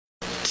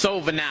It's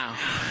over now.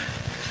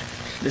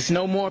 There's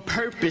no more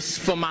purpose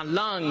for my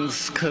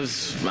lungs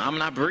because I'm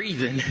not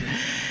breathing.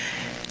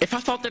 If I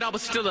thought that I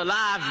was still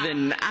alive,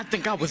 then I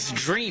think I was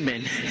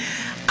dreaming.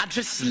 I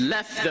just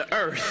left the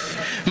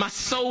earth. My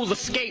soul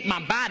escaped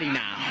my body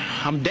now.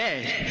 I'm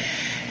dead.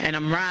 And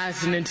I'm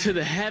rising into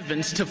the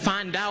heavens to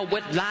find out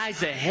what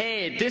lies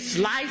ahead. This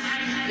life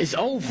is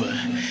over.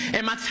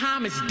 And my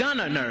time is done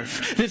on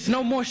earth. There's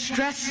no more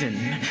stressing.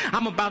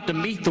 I'm about to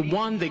meet the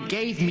one that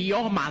gave me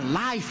all my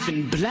life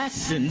and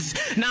blessings.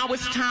 Now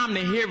it's time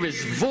to hear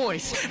his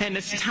voice. And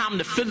it's time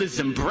to feel his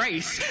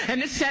embrace.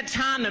 And it's that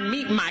time to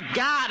meet my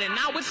God. And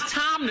now it's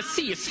time to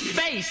see his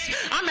face.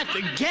 I'm at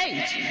the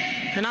gate.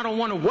 And I don't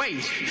want to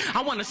wait.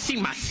 I want to see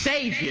my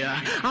Savior.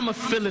 I'm going to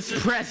feel his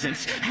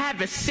presence.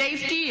 Have his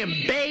safety and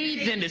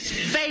bathe in his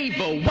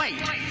favor. Wait,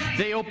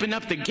 they open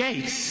up the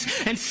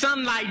gates and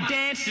sunlight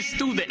dances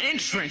through the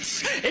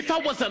entrance. If I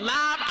was alive,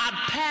 I'd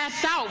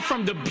pass out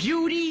from the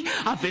beauty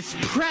of his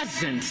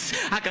presence.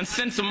 I can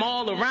sense him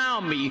all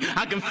around me.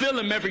 I can feel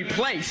him every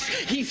place.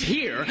 He's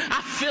here,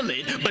 I feel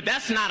it, but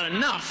that's not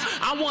enough.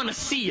 I want to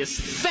see his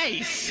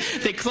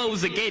face. They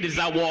close the gate as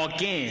I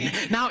walk in.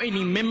 Now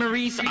any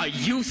memories are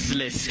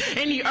useless.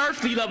 Any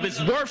earthly love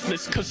is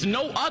worthless, cause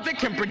no other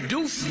can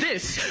produce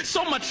this.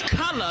 So much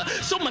color,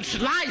 so much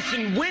life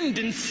and wind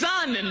and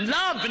sun and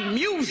love and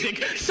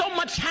music, so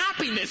much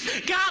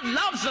happiness. God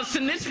loves us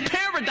and this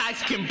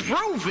paradise can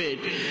prove it.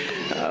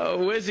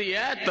 Where's he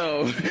at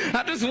though?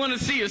 I just want to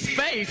see his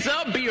face.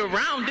 I'll be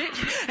around it.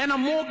 And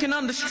I'm walking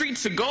on the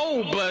streets of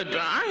gold, but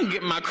I ain't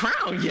get my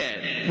crown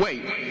yet.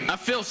 Wait, I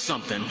feel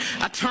something.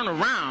 I turn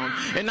around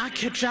and I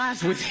catch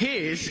eyes with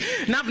his.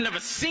 And I've never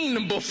seen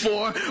him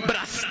before, but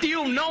I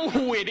still know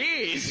who it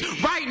is.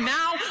 Right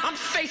now, I'm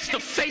face to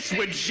face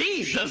with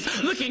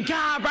Jesus, looking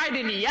God right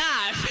in the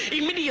eyes.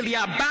 Immediately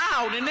I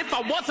bowed, and if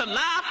I was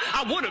alive,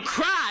 I would have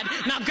cried.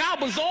 Now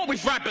God was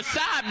always right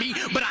beside me,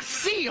 but I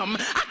see him,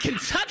 I can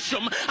touch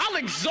him, I'll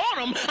exhort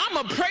him,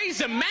 I'ma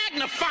praise and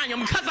magnify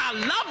him because I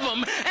love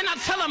him, and I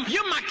tell him,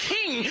 you're my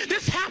king,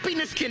 this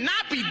happiness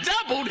cannot be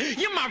doubled,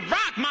 you're my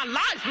rock, my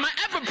life, my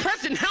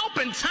ever-present help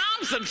in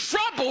times of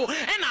trouble,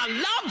 and I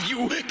love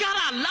you, God,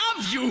 I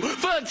love you,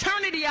 for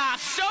eternity I'll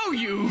show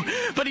you.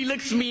 But he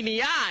looks me in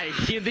the eye,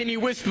 and then he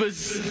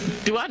whispers,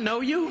 do I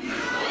know you?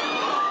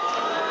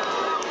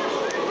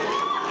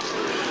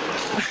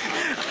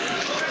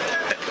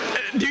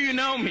 Do you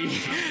know me?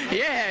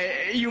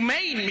 Yeah, you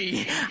made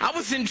me. I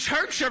was in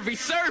church every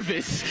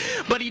service,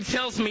 but he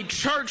tells me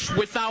church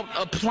without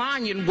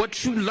applying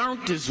what you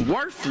learned is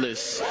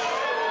worthless.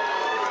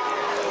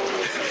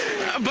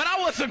 But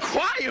I was a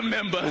choir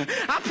member.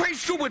 I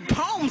praised through with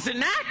poems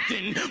and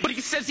acting. But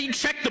he says he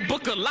checked the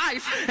book of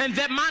life and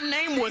that my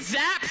name was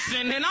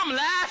absent. And I'm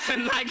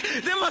laughing like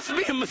there must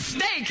be a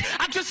mistake.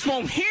 I just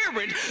won't hear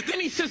it.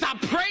 Then he says I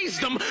praised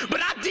him,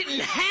 but I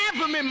didn't have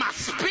him in my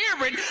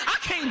spirit. I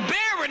can't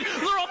bear it.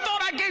 Lord, I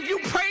thought I gave you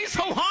praise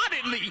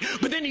wholeheartedly.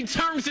 But then he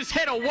turns his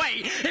head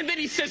away and then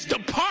he says,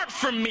 depart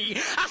from me.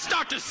 I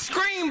start to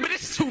scream, but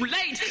it's too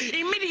late.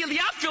 Immediately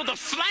I feel the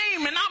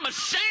flame and I'm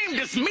ashamed.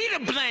 It's me to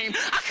blame.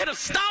 I could have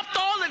stopped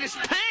all of this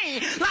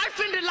pain.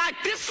 Life ended like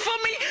this for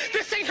me.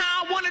 This ain't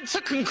how I wanted to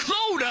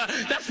conclude.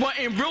 That's why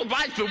in real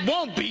life it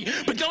won't be.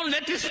 But don't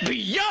let this be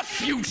your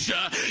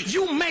future.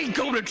 You may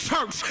go to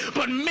church,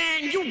 but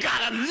man, you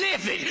gotta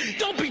live it.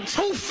 Don't be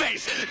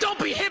two-faced. Don't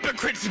be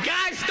hypocrites,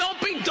 guys. Don't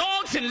be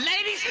dogs and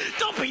ladies.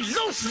 Don't be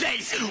loose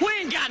days. We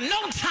ain't got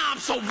no time.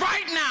 So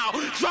right now,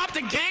 drop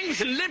the games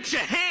and lift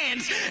your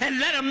hands and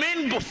let them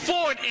in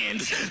before it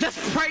ends. Let's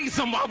praise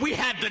them while we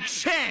have the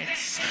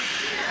chance.